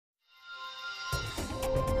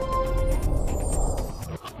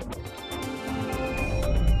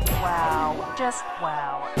Wow, just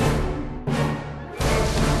wow.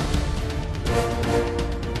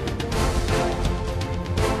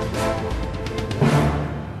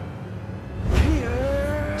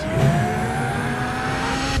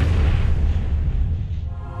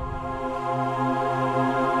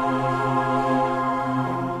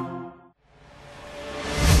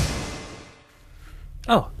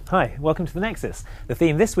 Oh, hi, welcome to the NExUS. The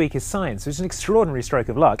theme this week is science, which is an extraordinary stroke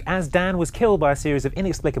of luck, as Dan was killed by a series of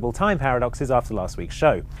inexplicable time paradoxes after last week's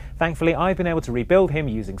show. Thankfully, I've been able to rebuild him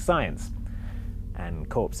using science. And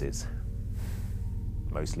corpses.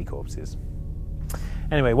 Mostly corpses.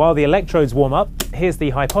 Anyway, while the electrodes warm up, here's the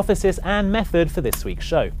hypothesis and method for this week's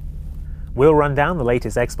show. We'll run down the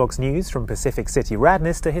latest Xbox news from Pacific City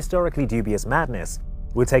radness to historically dubious madness.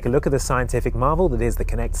 We'll take a look at the scientific marvel that is the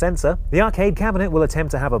Kinect sensor. The arcade cabinet will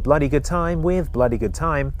attempt to have a bloody good time with bloody good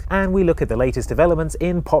time. And we look at the latest developments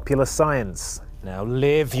in popular science. Now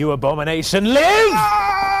live, you abomination, live!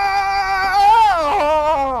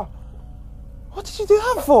 What did you do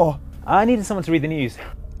that for? I needed someone to read the news.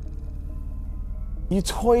 You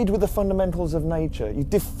toyed with the fundamentals of nature. You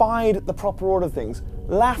defied the proper order of things.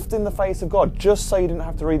 Laughed in the face of God just so you didn't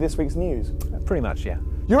have to read this week's news. Pretty much, yeah.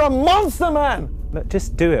 You're a monster, man! Look,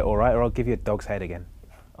 just do it, alright, or I'll give you a dog's head again.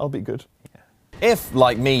 I'll be good. Yeah. If,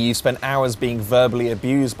 like me, you spent hours being verbally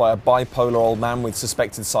abused by a bipolar old man with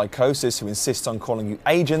suspected psychosis who insists on calling you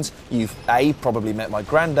agent, you've A, probably met my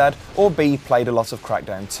granddad, or B, played a lot of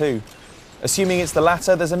Crackdown 2. Assuming it's the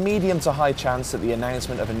latter, there's a medium to high chance that the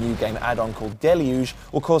announcement of a new game add-on called Deluge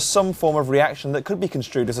will cause some form of reaction that could be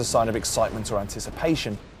construed as a sign of excitement or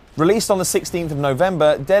anticipation. Released on the 16th of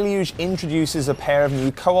November, Deluge introduces a pair of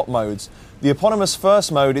new co-op modes. The eponymous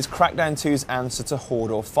first mode is Crackdown 2's answer to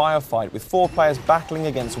Horde or Firefight, with 4 players battling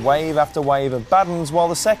against wave after wave of battles, while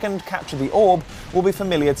the second, Capture the Orb, will be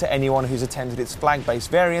familiar to anyone who's attended its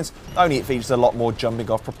flag-based variant, only it features a lot more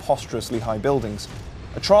jumping off preposterously high buildings.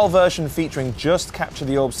 A trial version featuring just Capture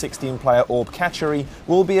the Orb 16-player Orb Catchery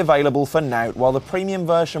will be available for now, while the premium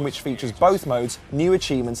version, which features both modes, new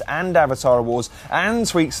achievements and avatar awards, and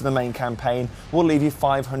tweaks to the main campaign, will leave you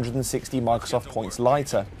 560 Microsoft points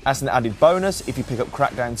lighter. As an added bonus, if you pick up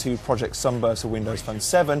Crackdown 2 Project Sunburst for Windows Phone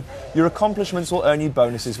 7, your accomplishments will earn you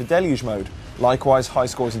bonuses for Deluge mode. Likewise, high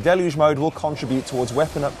scores in Deluge mode will contribute towards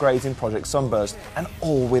weapon upgrades in Project Sunburst, and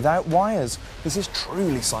all without wires. This is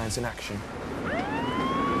truly science in action.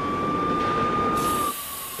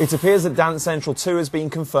 It appears that Dance Central 2 has been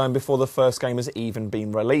confirmed before the first game has even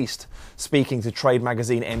been released. Speaking to trade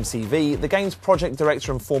magazine MCV, the game's project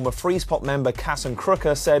director and former Free Spot member Casson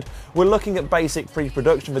Crooker said, "We're looking at basic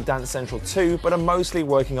pre-production for Dance Central 2, but are mostly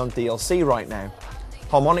working on DLC right now."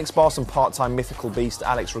 Harmonix boss and part-time mythical beast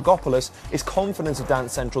Alex Rogopoulos is confident of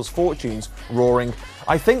Dance Central's fortunes, roaring,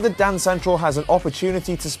 "I think that Dance Central has an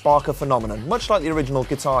opportunity to spark a phenomenon, much like the original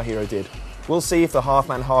Guitar Hero did. We'll see if the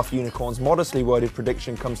half-man, half-unicorn's modestly worded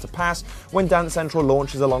prediction comes to pass when Dance Central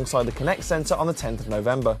launches alongside the Kinect Center on the 10th of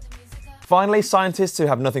November. Finally, scientists who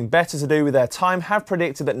have nothing better to do with their time have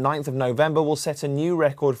predicted that 9th of November will set a new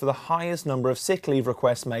record for the highest number of sick leave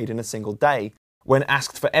requests made in a single day. When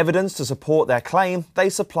asked for evidence to support their claim, they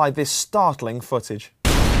supplied this startling footage.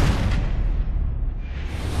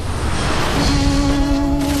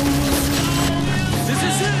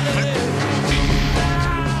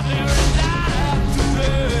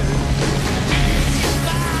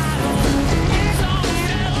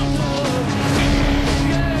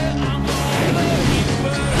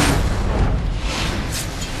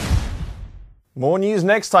 More news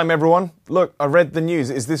next time, everyone. Look, I read the news.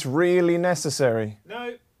 Is this really necessary?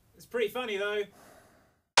 No, it's pretty funny though.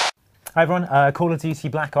 Hi everyone, Call of Duty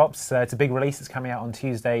Black Ops, it's a big release. It's coming out on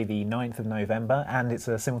Tuesday the 9th of November, and it's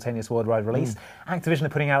a simultaneous worldwide release. Activision are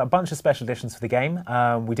putting out a bunch of special editions for the game.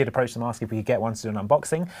 We did approach them asking if we could get one to do an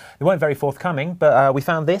unboxing. They weren't very forthcoming, but we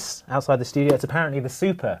found this outside the studio. It's apparently the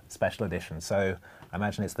Super Special Edition, so I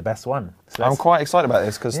imagine it's the best one. So I'm quite excited about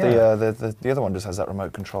this, because the other one just has that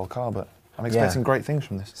remote control car, but I'm expecting great things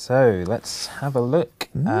from this. So let's have a look.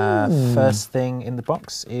 First thing in the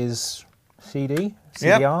box is CD,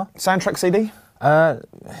 CDR. Yep. Soundtrack CD.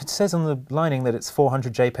 It says on the lining that it's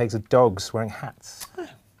 400 JPEGs of dogs wearing hats.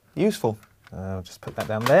 Useful. I'll just put that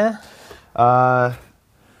down there. What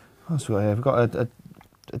else we got here? We've got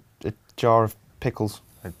a jar of pickles.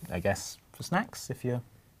 I guess for snacks if you're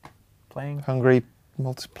playing. Hungry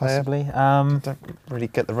multiplayer. Possibly. Don't really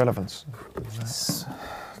get the relevance.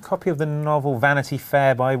 Copy of the novel Vanity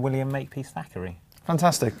Fair by William Makepeace Thackeray.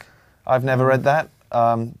 Fantastic. I've never read that.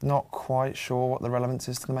 Not quite sure what the relevance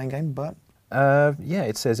is to the main game, but Yeah,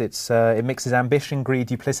 it says it mixes ambition, greed,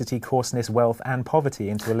 duplicity, coarseness, wealth, and poverty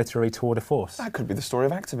into a literary tour de force. That could be the story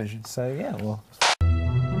of Activision. So, yeah, well...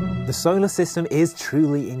 The solar system is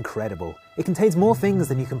truly incredible. It contains more things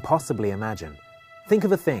than you can possibly imagine. Think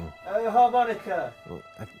of a thing. Harmonica. Well,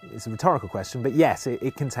 it's a rhetorical question, but yes,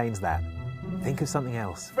 it contains that. Think of something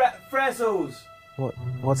else. Frazzles.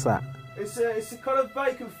 What's that? It's a kind of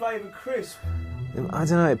bacon-flavoured crisp. I don't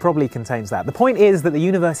know, it probably contains that. The point is that the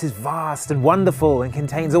universe is vast and wonderful and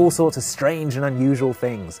contains all sorts of strange and unusual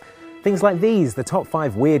things. Things like these, the top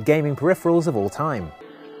 5 weird gaming peripherals of all time.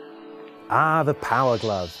 Ah, the Power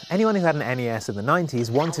Glove. Anyone who had an NES in the 90s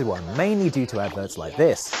wanted one, mainly due to adverts like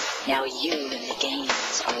this. Now you and the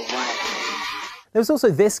games are one. There was also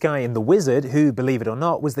this guy in The Wizard, who, believe it or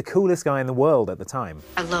not, was the coolest guy in the world at the time.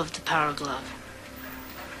 I love the Power Glove.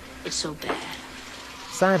 It's so bad.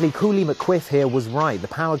 Sadly, Cooley McQuiff here was right. The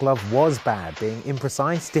Power Glove was bad, being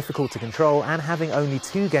imprecise, difficult to control, and having only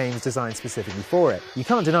 2 games designed specifically for it. You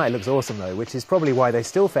can't deny it looks awesome though, which is probably why they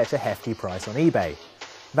still fetch a hefty price on eBay.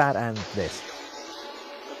 That and this.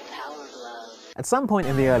 At some point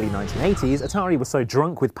in the early 1980s, Atari was so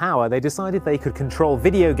drunk with power they decided they could control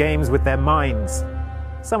video games with their minds.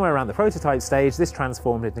 Somewhere around the prototype stage, this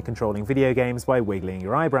transformed into controlling video games by wiggling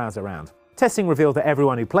your eyebrows around. Testing revealed that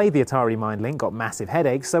everyone who played the Atari Mind Link got massive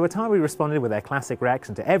headaches, so Atari responded with their classic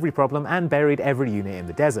reaction to every problem and buried every unit in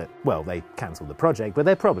the desert. Well, they cancelled the project, but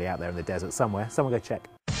they're probably out there in the desert somewhere. Someone go check.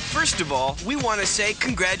 First of all, we want to say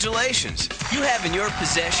congratulations. You have in your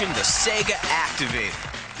possession the Sega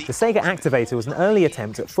Activator. The Sega Activator was an early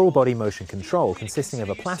attempt at full-body motion control, consisting of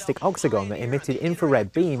a plastic octagon that emitted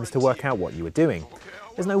infrared beams to work out what you were doing.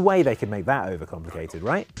 There's no way they could make that overcomplicated,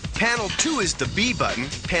 right? Panel 2 is the B button,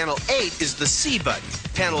 panel 8 is the C button.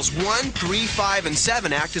 Panels 1, 3, 5, and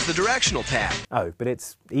 7 act as the directional pad. Oh, but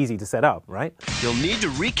it's easy to set up, right? You'll need to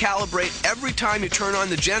recalibrate every time you turn on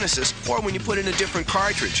the Genesis or when you put in a different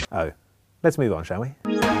cartridge. Oh, let's move on, shall we?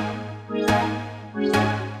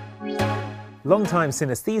 Longtime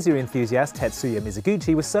synesthesia enthusiast Tetsuya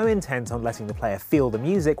Mizuguchi was so intent on letting the player feel the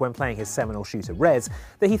music when playing his seminal shooter Rez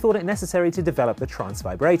that he thought it necessary to develop the trance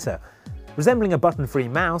vibrator. Resembling a button-free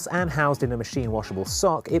mouse and housed in a machine-washable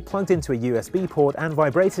sock, it plugged into a USB port and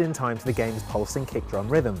vibrated in time to the game's pulsing kick drum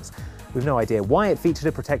rhythms. We've no idea why it featured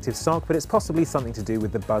a protective sock, but it's possibly something to do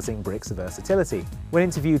with the buzzing bricks of versatility. When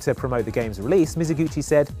interviewed to promote the game's release, Mizuguchi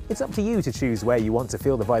said, "It's up to you to choose where you want to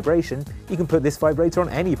feel the vibration. You can put this vibrator on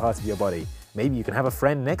any part of your body. Maybe you can have a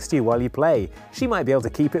friend next to you while you play. She might be able to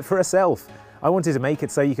keep it for herself. I wanted to make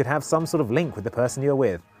it so you could have some sort of link with the person you're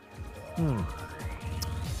with."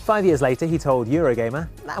 5 years later, he told Eurogamer,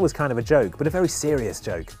 "That was kind of a joke, but a very serious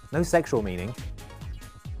joke. No sexual meaning."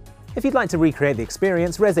 If you'd like to recreate the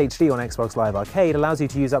experience, Res HD on Xbox Live Arcade allows you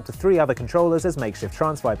to use up to 3 other controllers as makeshift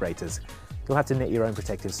trance vibrators. You'll have to knit your own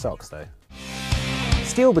protective socks, though.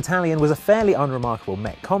 Steel Battalion was a fairly unremarkable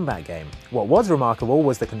mech combat game. What was remarkable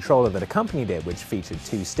was the controller that accompanied it, which featured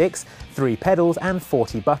 2 sticks, 3 pedals, and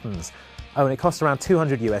 40 buttons. Oh, and it cost around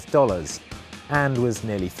 $200 US, and was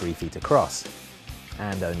nearly 3 feet across.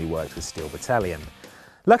 And only worked with Steel Battalion.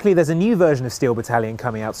 Luckily, there's a new version of Steel Battalion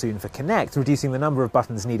coming out soon for Kinect, reducing the number of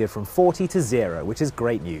buttons needed from 40 to 0, which is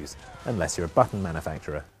great news, unless you're a button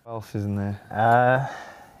manufacturer. What else is in there?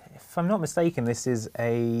 If I'm not mistaken, this is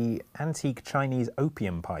a antique Chinese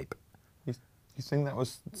opium pipe. You think that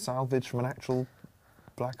was salvaged from an actual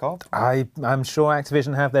Black Ops? I'm sure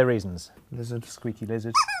Activision have their reasons. Lizard, squeaky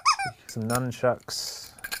lizard, some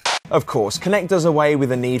nunchucks. Of course, Kinect does away with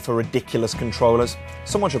the need for ridiculous controllers.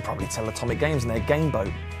 Someone should probably tell Atomic Games in their Game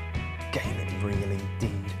Boat. Game it real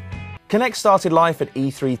indeed. Kinect started life at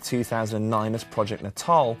E3 2009 as Project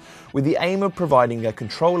Natal, with the aim of providing a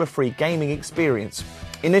controller-free gaming experience.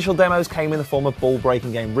 Initial demos came in the form of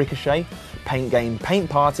ball-breaking game Ricochet, paint game Paint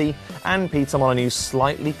Party, and Peter Molyneux's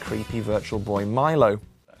slightly creepy Virtual Boy Milo.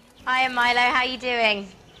 Hiya Milo, how you doing?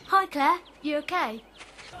 Hi Claire, you okay?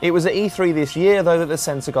 It was at E3 this year, though, that the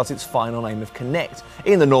centre got its final name of Kinect,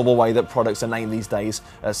 in the normal way that products are named these days,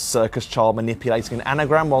 a circus child manipulating an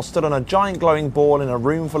anagram while stood on a giant glowing ball in a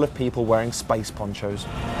room full of people wearing space ponchos.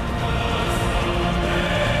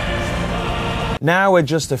 Now we're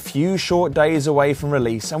just a few short days away from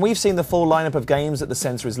release, and we've seen the full lineup of games that the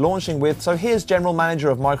centre is launching with, so here's General Manager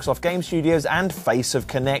of Microsoft Game Studios and face of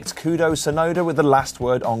Kinect, Kudo Sonoda, with the last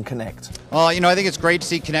word on Kinect. Well, I think it's great to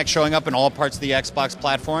see Kinect showing up in all parts of the Xbox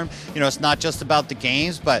platform. It's not just about the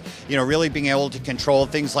games, but, really being able to control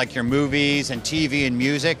things like your movies and TV and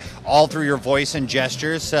music, all through your voice and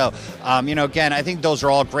gestures. So, again, I think those are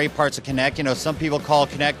all great parts of Kinect. Some people call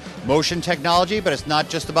Kinect motion technology, but it's not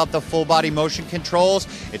just about the full body motion controls.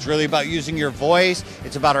 It's really about using your voice.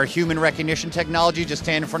 It's about our human recognition technology. Just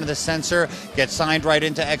stand in front of the sensor, get signed right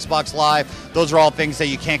into Xbox Live. Those are all things that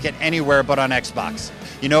you can't get anywhere but on Xbox.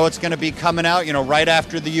 You know it's going to be coming out, right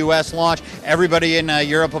after the US launch. Everybody in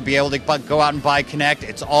Europe will be able to go out and buy Kinect.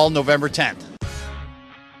 It's all November 10th.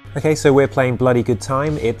 Okay, so we're playing Bloody Good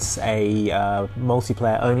Time. It's a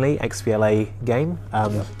multiplayer-only XBLA game,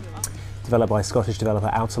 developed by Scottish developer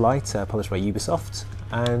Outerlight, published by Ubisoft.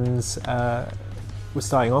 And we're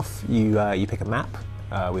starting off. You pick a map.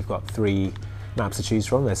 We've got 3 maps to choose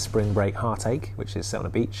from. There's Spring Break Heartache, which is set on a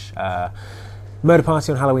beach. Murder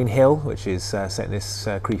Party on Halloween Hill, which is set in this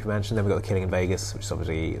creepy mansion. Then we've got The Killing in Vegas, which is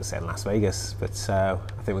obviously set in Las Vegas. But I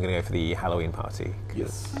think we're going to go for the Halloween party.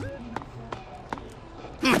 Yes.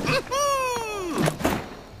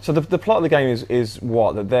 So the plot of the game is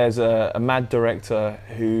what? That there's a mad director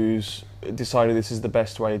who's decided this is the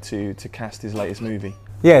best way to cast his latest movie.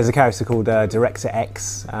 Yeah, there's a character called Director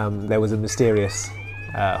X. There was a mysterious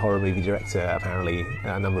horror movie director, apparently,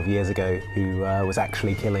 a number of years ago, who was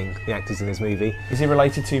actually killing the actors in this movie. Is he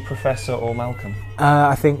related to Professor or Malcolm?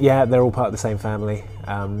 I think, yeah, they're all part of the same family,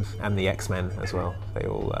 and the X-Men as well. They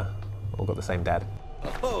all got the same dad.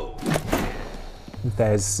 Oh.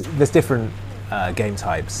 There's different game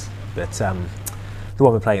types, but the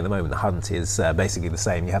one we're playing at the moment, the Hunt, is basically the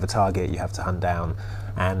same. You have a target, you have to hunt down,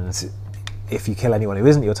 and if you kill anyone who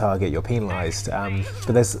isn't your target, you're penalised.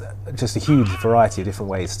 But there's just a huge variety of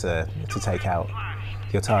different ways to take out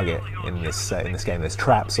your target in this game. There's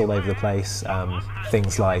traps all over the place,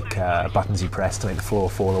 things like buttons you press to make the floor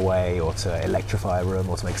fall away, or to electrify a room,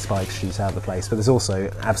 or to make spikes shoot out of the place. But there's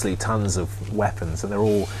also absolutely tons of weapons, and they're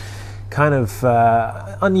all kind of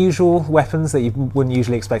unusual weapons that you wouldn't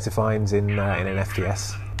usually expect to find in an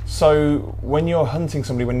FPS. So when you're hunting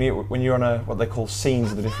somebody, when you're on what they call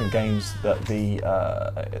scenes of the different games that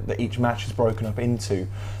that each match is broken up into,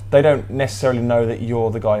 they don't necessarily know that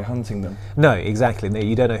you're the guy hunting them. No, exactly. No,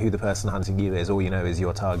 you don't know who the person hunting you is. All you know is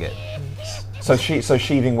your target. So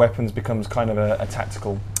sheathing weapons becomes kind of a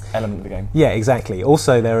tactical element of the game. Yeah, exactly.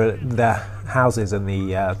 Also, there are the houses and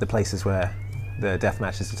the places where the death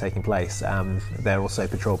matches are taking place. They're also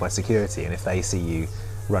patrolled by security, and if they see you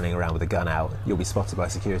running around with a gun out, you'll be spotted by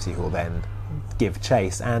security, who will then give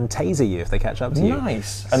chase and taser you if they catch up to you.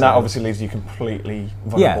 Nice. And that obviously leaves you completely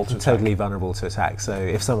vulnerable to attack. Yeah, totally vulnerable to attack. So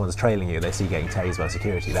if someone's trailing you, they see you getting tased by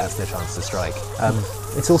security, that's their chance to strike.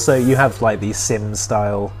 It's also, you have like these Sims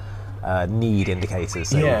style need indicators.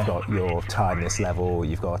 So you've got your tiredness level,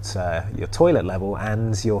 you've got your toilet level,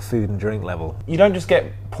 and your food and drink level. You don't just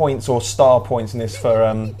get points or star points in this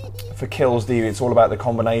for kills, do you? It's all about the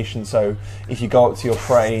combination. So if you go up to your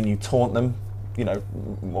prey and you taunt them,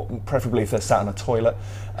 preferably if they're sat on a toilet,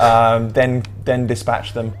 then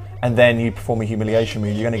dispatch them, and then you perform a humiliation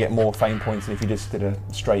move, you're going to get more fame points than if you just did a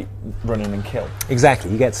straight run in and kill. Exactly,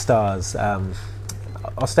 you get stars.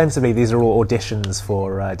 Ostensibly, these are all auditions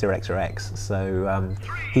for Director X, so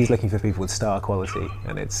he's looking for people with star quality,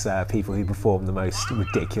 and it's people who perform the most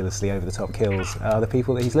ridiculously over-the-top kills are the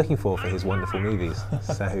people that he's looking for his wonderful movies.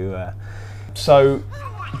 So,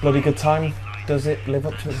 Bloody Good Time, does it live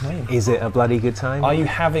up to its name? Is it a bloody good time? Are you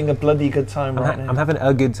having a bloody good time right now? I'm having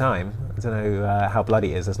a good time. I don't know how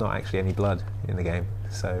bloody it is. There's not actually any blood in the game,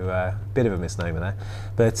 so bit of a misnomer there.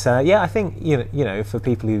 But yeah, I think you know, for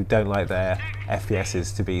people who don't like their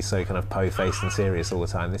FPSs to be so kind of po-faced and serious all the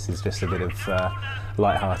time, this is just a bit of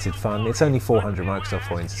light-hearted fun. It's only 400 Microsoft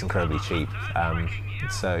points. It's incredibly cheap.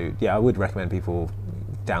 So yeah, I would recommend people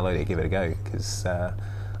download it, give it a go, because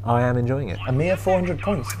I am enjoying it. A mere 400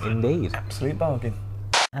 points. Indeed. Absolute bargain.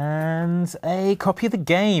 And a copy of the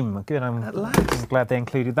game. Good, I'm glad they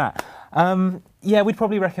included that. Yeah, we'd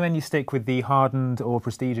probably recommend you stick with the hardened or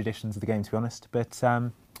prestige editions of the game, to be honest. But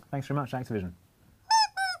thanks very much, Activision.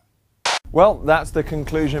 Well, that's the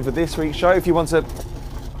conclusion for this week's show. If you want to...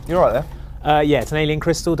 You're all right there? Yeah, it's an alien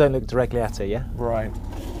crystal. Don't look directly at it, yeah? Right.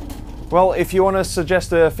 Well, if you want to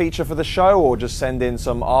suggest a feature for the show, or just send in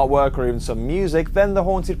some artwork or even some music, then the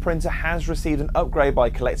Haunted Printer has received an upgrade by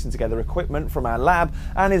collecting together equipment from our lab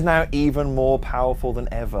and is now even more powerful than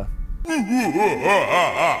ever.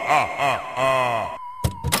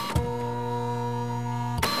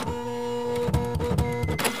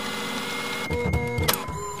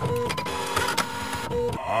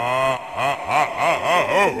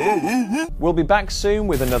 We'll be back soon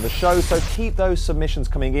with another show, so keep those submissions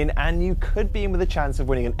coming in, and you could be in with a chance of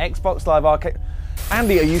winning an Xbox Live Arcade.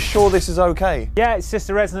 Andy, are you sure this is okay? Yeah, it's just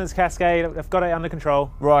a resonance cascade. I've got it under control.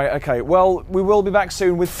 Right, okay. Well, we will be back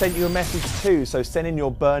soon with Sent You a Message too, so send in your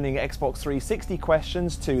burning Xbox 360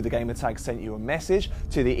 questions to the gamertag Sent You a Message,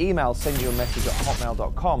 to the email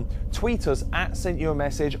sentyouamessage@hotmail.com, tweet us at Sent You a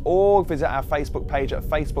Message, or visit our Facebook page at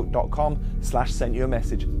facebook.com/Sent You a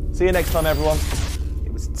Message. See you next time, everyone.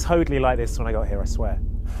 It was totally like this when I got here, I swear.